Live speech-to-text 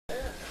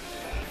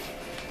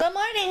Good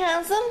morning,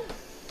 handsome.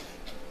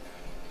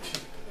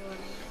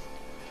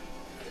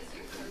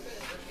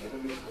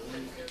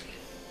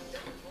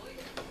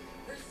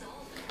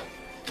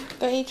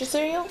 Gonna eat your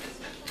cereal?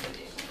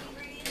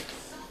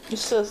 You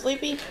still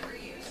sleepy?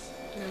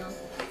 No.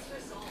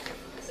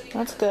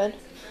 That's good.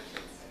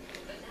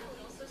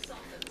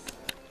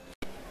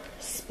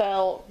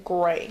 Spell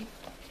gray.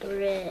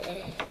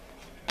 Gray.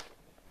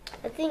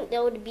 I think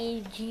that would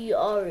be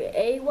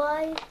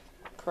G-R-A-Y.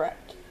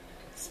 Correct.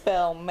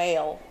 Spell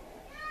male.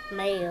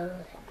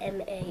 Male.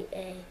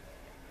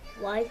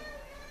 M-A-A-Y.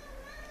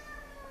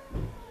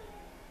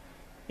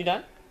 You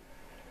done?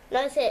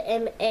 No, I said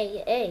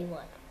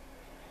M-A-A-Y.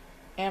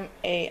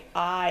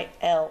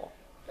 M-A-I-L.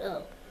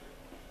 Oh.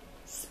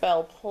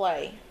 Spell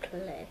play.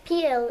 Play.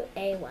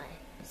 P-L-A-Y.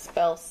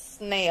 Spell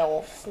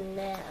snail.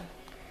 Snail.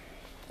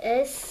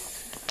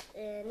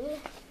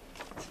 S-N-E-L.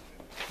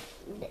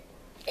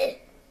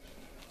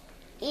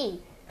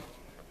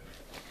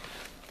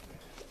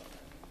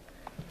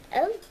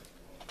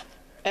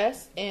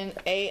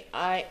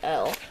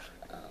 S-N-A-I-L.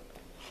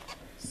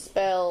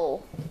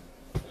 Spell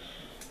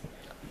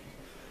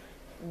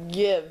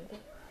give.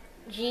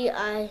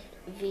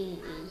 G-I-V-E.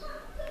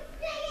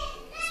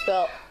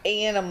 Spell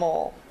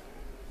animal.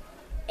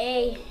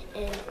 A-N-I-M.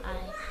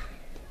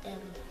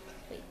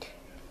 Wait.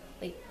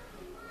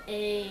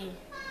 A-N-M-I.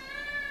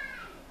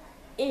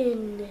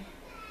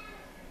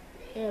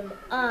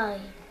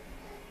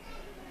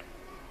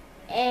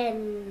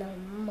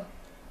 Animal.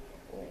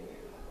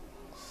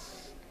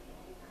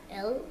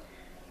 L.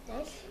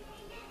 Yes.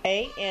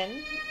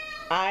 A-N-I-M-A-L.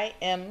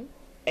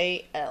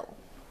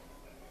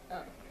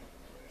 Oh.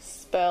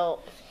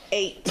 Spell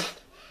 8.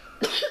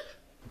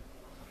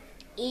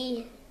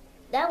 E.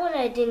 That one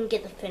I didn't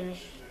get to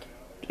finish.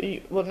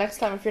 Well, next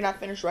time if you're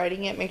not finished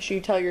writing it, make sure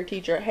you tell your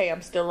teacher, hey,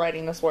 I'm still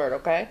writing this word,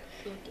 okay?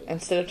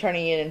 Instead of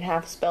turning it in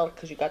half spelled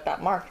because you got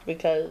that marked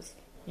because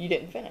you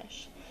didn't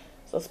finish.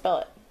 So spell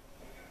it.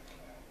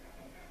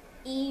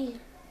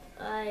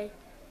 E-I-G-H-T.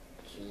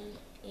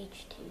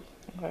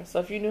 Okay, so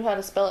if you knew how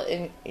to spell it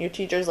and your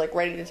teacher's like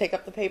ready to take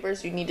up the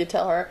papers, you need to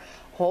tell her,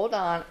 hold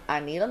on,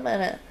 I need a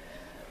minute.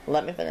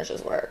 Let me finish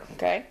this word,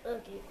 okay?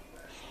 Okay.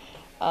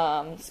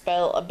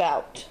 Spell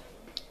about.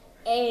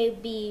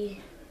 A-B.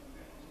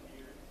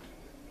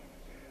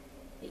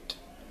 Wait. I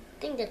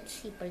think that's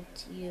C, but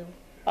it's U.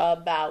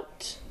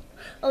 About.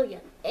 Oh, yeah.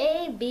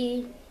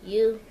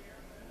 A-B-U-T.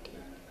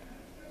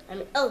 I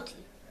mean, O-T.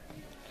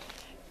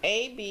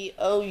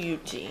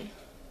 A-B-O-U-T.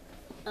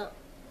 Oh.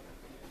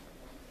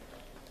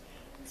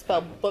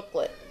 Spell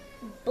booklet.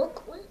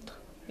 Booklet?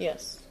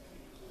 Yes.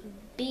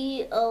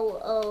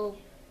 B-O-O-K.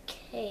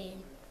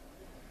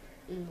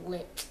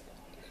 Lit.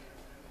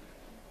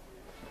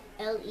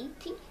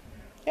 L-E-T?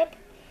 Yep.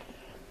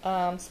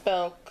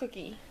 Spell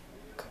cookie.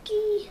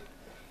 Cookie.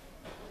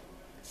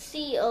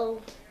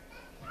 C-O-O-K-I-E-S.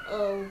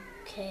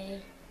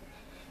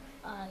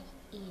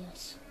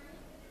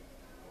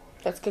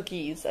 That's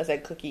cookies. I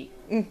said cookie.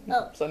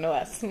 Oh. So no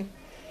S.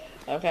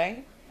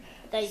 Okay.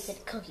 I thought you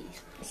said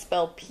cookies.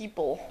 Spell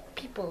people.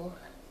 People.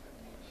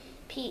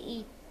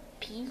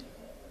 P-E-P.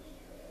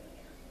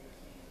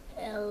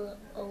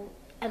 L-O.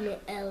 I mean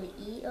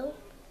L-E-O.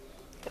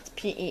 That's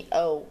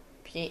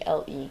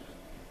P-E-O-P-L-E.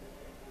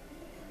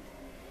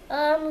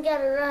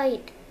 Got it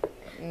right.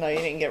 No, you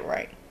didn't get it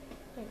right.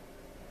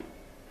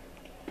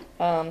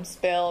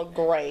 Spell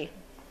gray.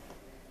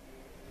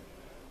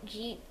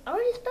 I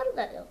already spelled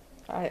that though.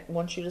 I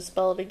want you to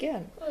spell it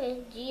again.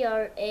 Okay,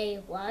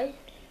 G-R-A-Y.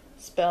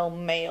 Spell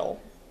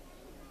male.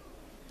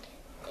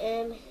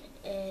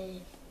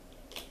 M-A-I-Y.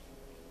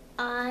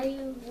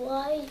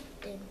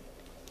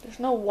 There's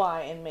no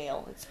Y in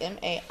male. It's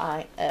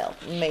M-A-I-L.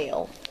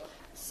 Male.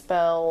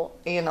 Spell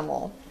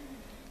animal.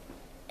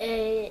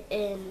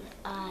 A-N-I-M-I-L.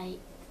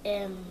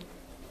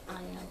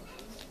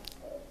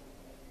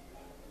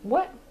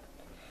 What?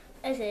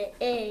 I said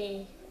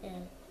A-N-M-I-L-S.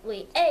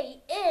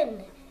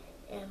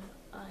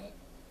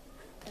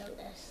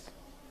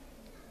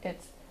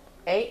 It's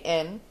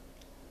A-N-I-M-A-L.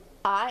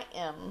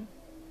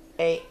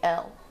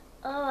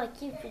 Oh, I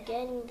keep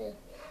forgetting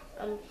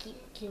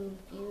keep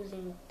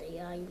confusing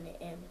the I and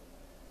the M.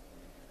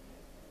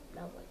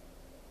 No, wait.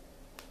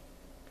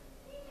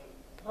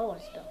 Oh,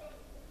 what spell?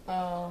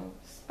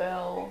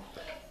 Spell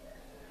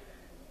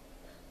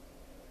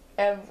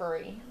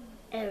every.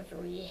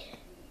 Every.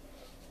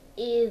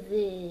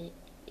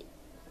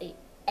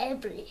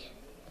 Every.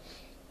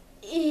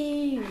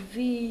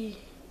 E-V-E-R-Y.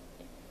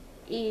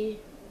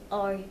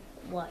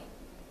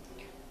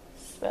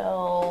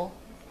 Spell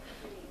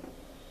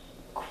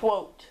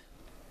quote.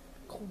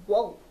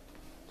 Quote.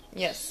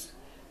 Yes.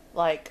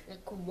 Like.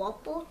 Like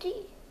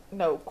quality?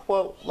 No,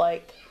 quote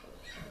like.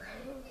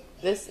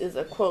 This is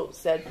a quote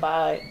said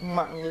by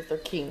Martin Luther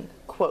King.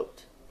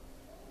 Quote.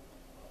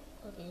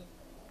 Okay.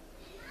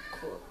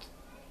 Quote.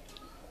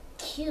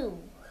 Q.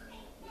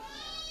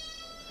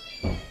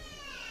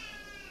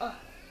 Oh,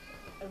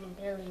 I'm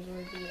barely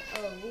gonna be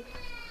O.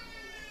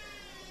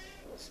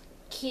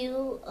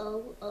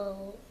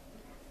 Q-O-O.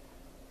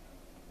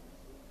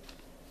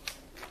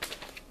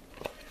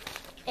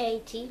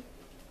 A-T.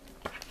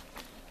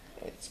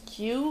 It's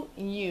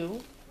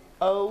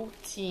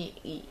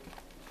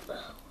Quote.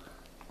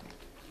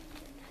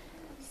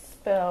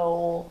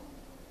 Spell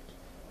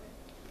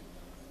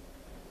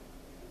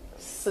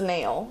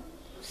snail.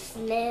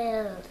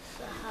 Snail.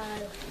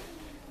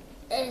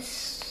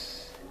 S-N-I-E.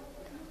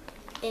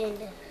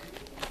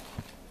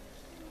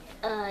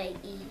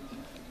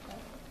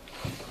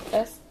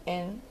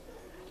 S-N-A-I-L.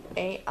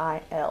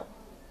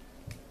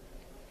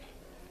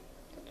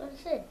 That's what I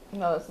said.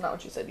 No, that's not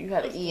what you said. You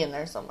had an E in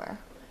there somewhere.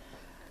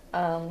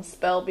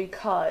 Spell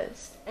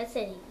because. I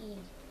said E.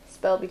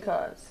 Spell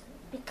because.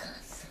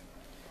 Because.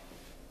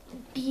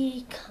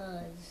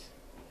 Because.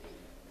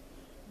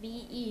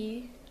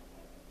 B-E.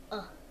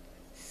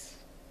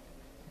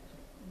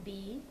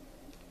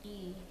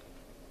 B-E.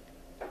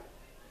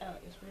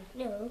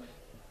 No.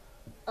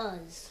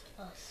 Us.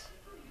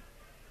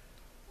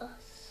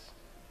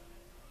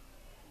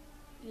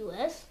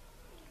 U-S.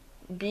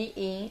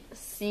 B-E-C-A-U-S-E.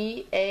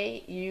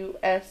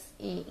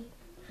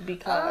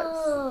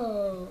 Because.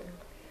 Oh.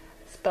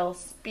 Spell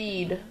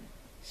speed.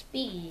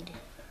 Speed.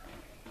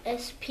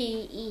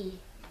 S-P-E-A-D.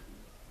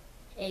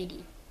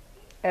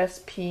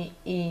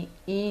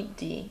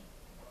 S-P-E-E-D.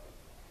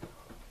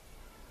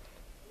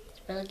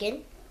 Spell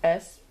again?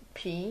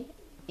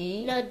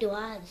 S-P-E. No, do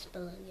I have to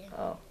spell it again?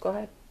 Oh, go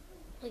ahead.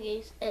 Okay,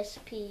 it's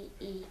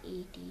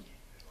S-P-E-E-D.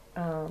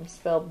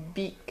 Spell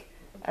beak,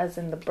 as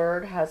in the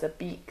bird has a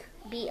beak.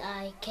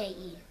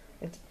 B-I-K-E.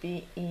 It's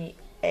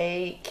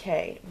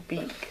B-E-A-K,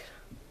 beak.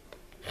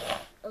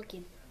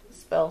 Okay.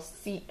 Spell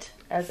seat,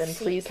 as in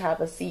Seat. please have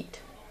a seat.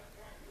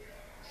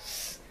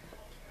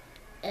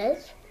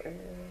 S?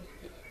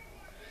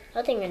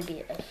 I think it'd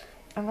be S.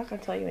 I'm not going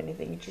to tell you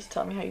anything. You just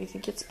tell me how you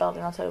think it's spelled,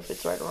 and I'll tell you if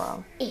it's right or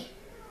wrong. E.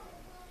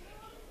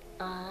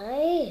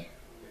 I.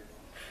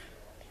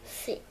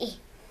 C. E.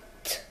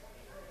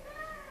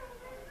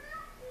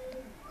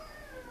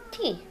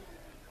 T.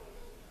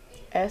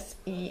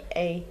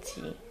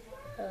 S-E-A-T.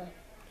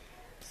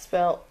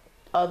 Spell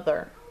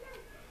other.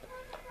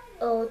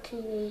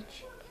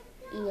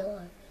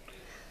 O-T-H-E-R.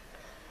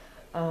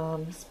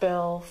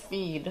 Spell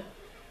feed.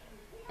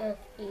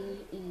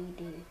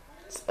 F-E-E-D.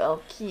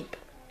 Spell keep.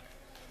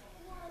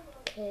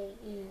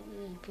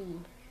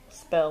 K-E-E-P.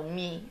 Spell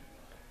me.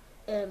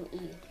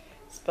 M-E.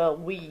 Spell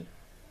we.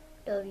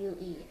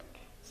 W-E.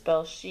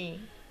 Spell she.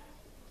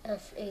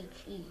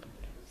 S-H-E.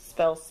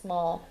 Spell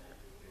small.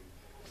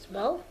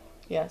 Smell?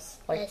 Yes.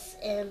 Like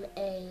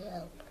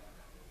S-M-A-L.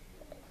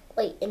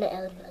 Wait, in the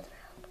L in the other.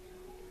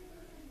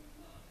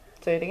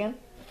 Say it again.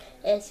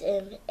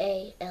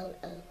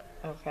 S-M-A-L-L.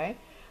 Okay.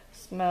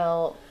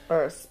 Spell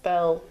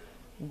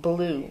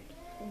blue.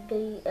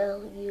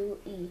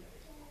 B-L-U-E.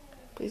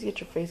 Please get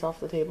your face off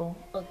the table.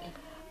 Okay.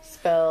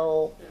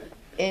 Spell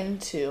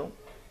into.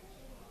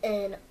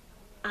 N-I-N-T-O.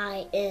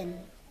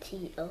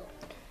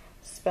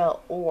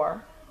 Spell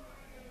or.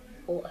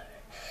 Or.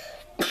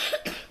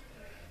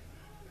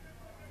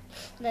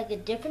 Like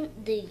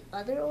the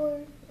other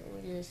or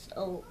just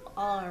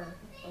O-R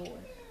or?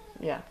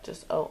 Yeah,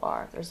 just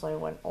O-R. There's only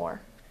one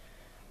or.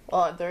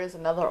 Well, there is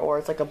another or.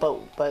 It's like a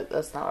boat, but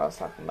that's not what I was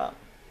talking about.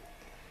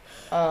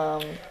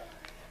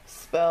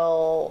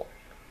 Spell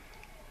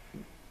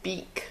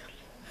beak.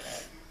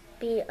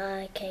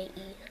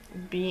 B-I-K-E.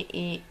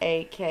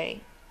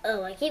 B-E-A-K.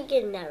 Oh, I keep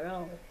getting that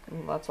wrong.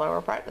 That's why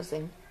we're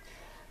practicing.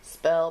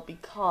 Spell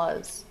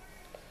because.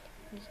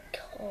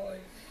 Because.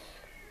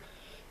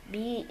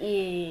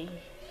 B-E-Us.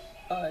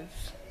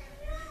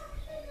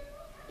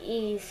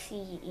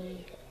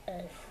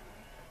 E-C-E-S.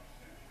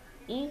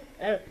 E?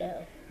 I don't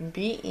know.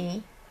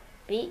 B-E.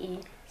 B-E.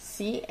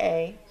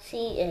 C-A.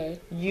 C-A.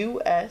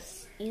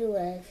 U-S.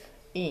 U-S.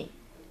 E.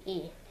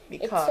 E.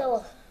 Because. It's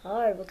so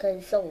hard because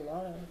it's so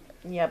long.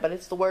 Yeah, but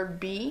it's the word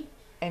be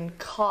and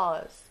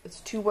cause.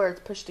 It's two words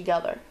pushed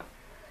together.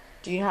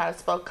 Do you know how to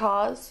spell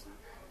cause?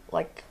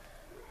 Like.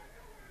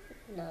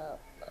 No.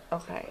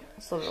 Okay.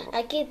 So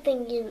I keep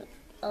thinking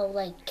of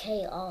like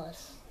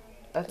chaos.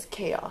 that's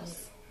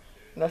chaos.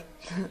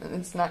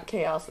 It's not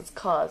chaos. It's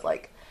cause.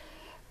 Like,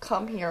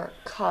 come here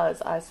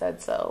cause I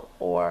said so.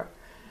 Or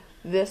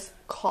this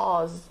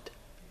caused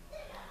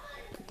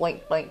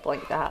blank, blank,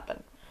 blank to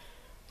happen.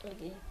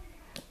 Okay.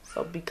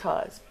 So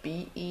because.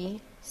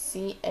 B-E-C-A-U-S-E.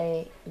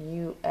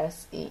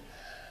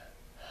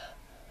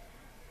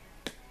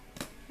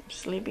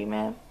 Sleepy,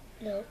 man?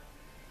 No.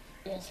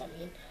 Yes, I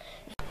mean.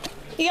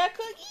 You got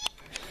cookie?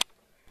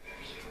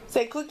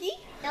 Say cookie?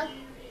 No.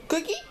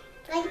 Cookie?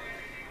 I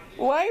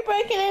Why are you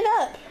breaking it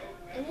up?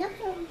 I'm not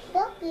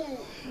broken.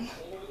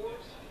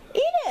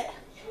 Eat it.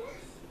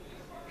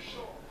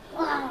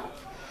 Wow.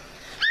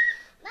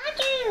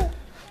 Matthew.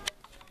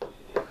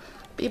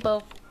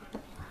 Beepo.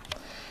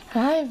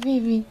 Hi,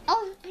 baby.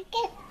 Oh, I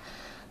can't.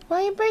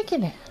 Why are you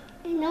breaking it?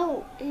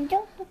 No,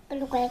 don't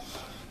look at it.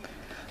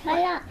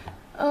 Try that.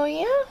 Oh,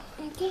 yeah?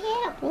 Take it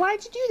out.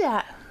 Why'd you do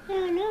that? I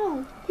don't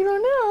know. You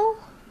don't know?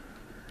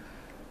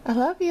 I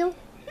love you.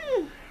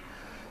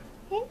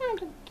 It's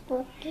not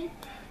broken.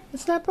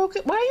 It's not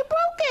broken. Why you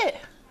broke it?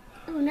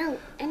 Oh no,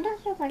 and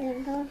that's what I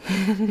don't know.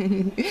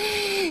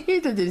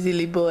 You're such a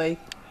silly boy.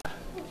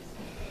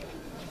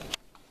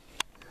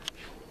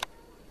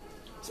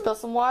 Spill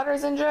some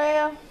waters,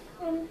 Andrea?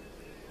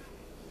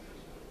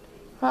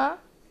 Huh?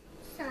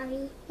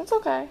 Sorry. It's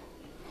okay.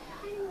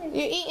 You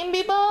eating,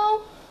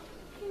 Bebo?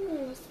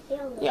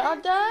 You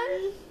all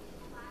done?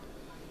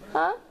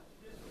 Huh?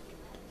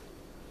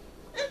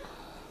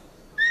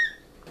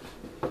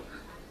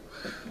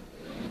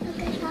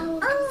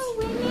 Oh,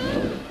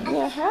 women.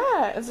 Your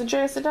hat. Is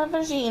Andrea sit down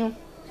finish eating?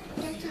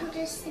 I'll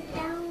just sit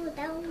down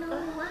without no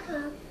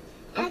water.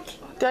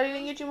 Daddy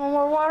didn't get you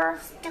more water?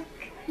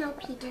 No,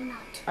 he did not.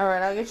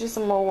 Alright, I'll get you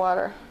some more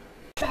water.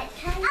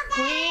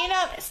 Clean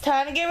up. It's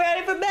time to get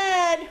ready for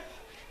bed.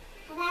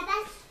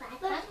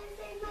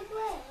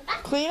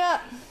 Clean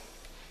up.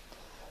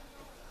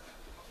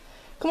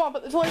 Come on,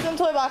 put the toys in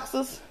toy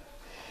boxes.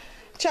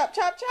 Chop,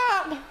 chop,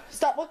 chop.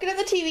 Stop looking at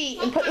the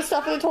TV and put the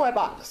stuff in the toy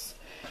box.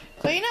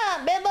 Clean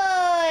up, big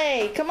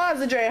boy. Come on,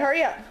 Zadre,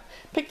 hurry up.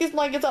 Pick these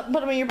blankets up and put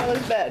them in your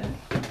brother's bed.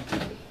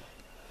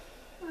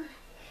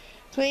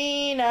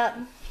 Clean up.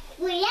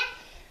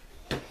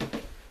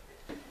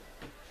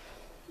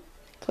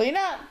 Clean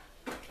up.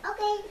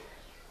 Okay.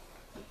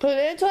 Put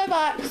it in a toy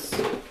box.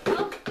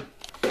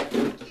 Get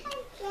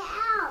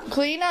out.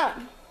 Clean up.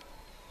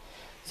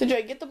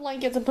 Zadre, get the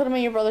blankets and put them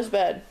in your brother's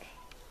bed.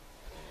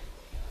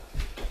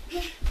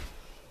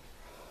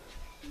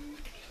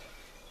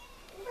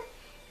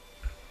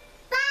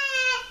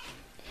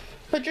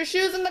 Put your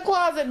shoes in the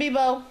closet,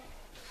 Bebo.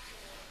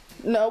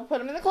 No, put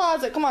them in the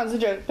closet. Come on,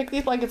 Zadre, pick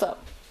these blankets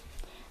up.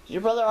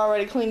 Your brother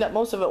already cleaned up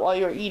most of it while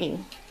you were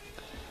eating.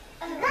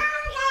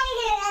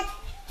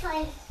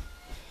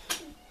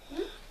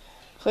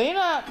 Clean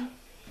up.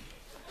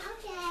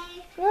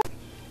 Okay.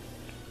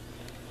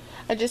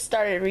 I just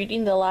started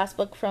reading the last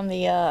book from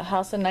the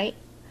House of Night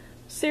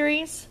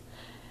series.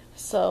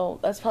 So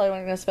that's probably what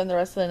I'm going to spend the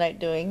rest of the night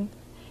doing,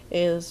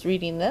 is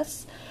reading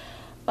this.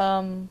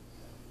 I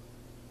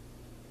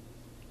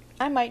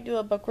might do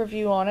a book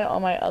review on it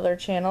on my other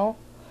channel.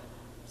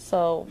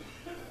 So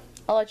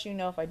I'll let you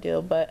know if I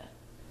do, but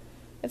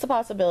it's a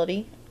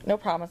possibility. No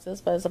promises,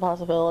 but it's a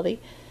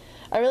possibility.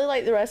 I really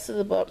like the rest of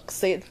the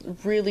books. It's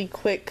really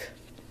quick,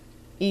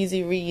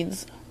 easy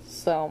reads.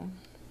 So,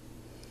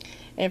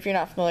 and if you're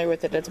not familiar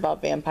with it, it's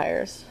about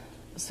vampires.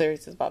 The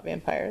series is about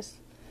vampires.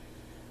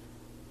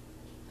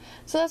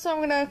 So that's what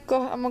I'm gonna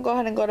go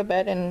ahead and go to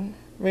bed and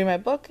read my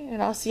book,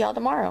 and I'll see y'all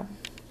tomorrow.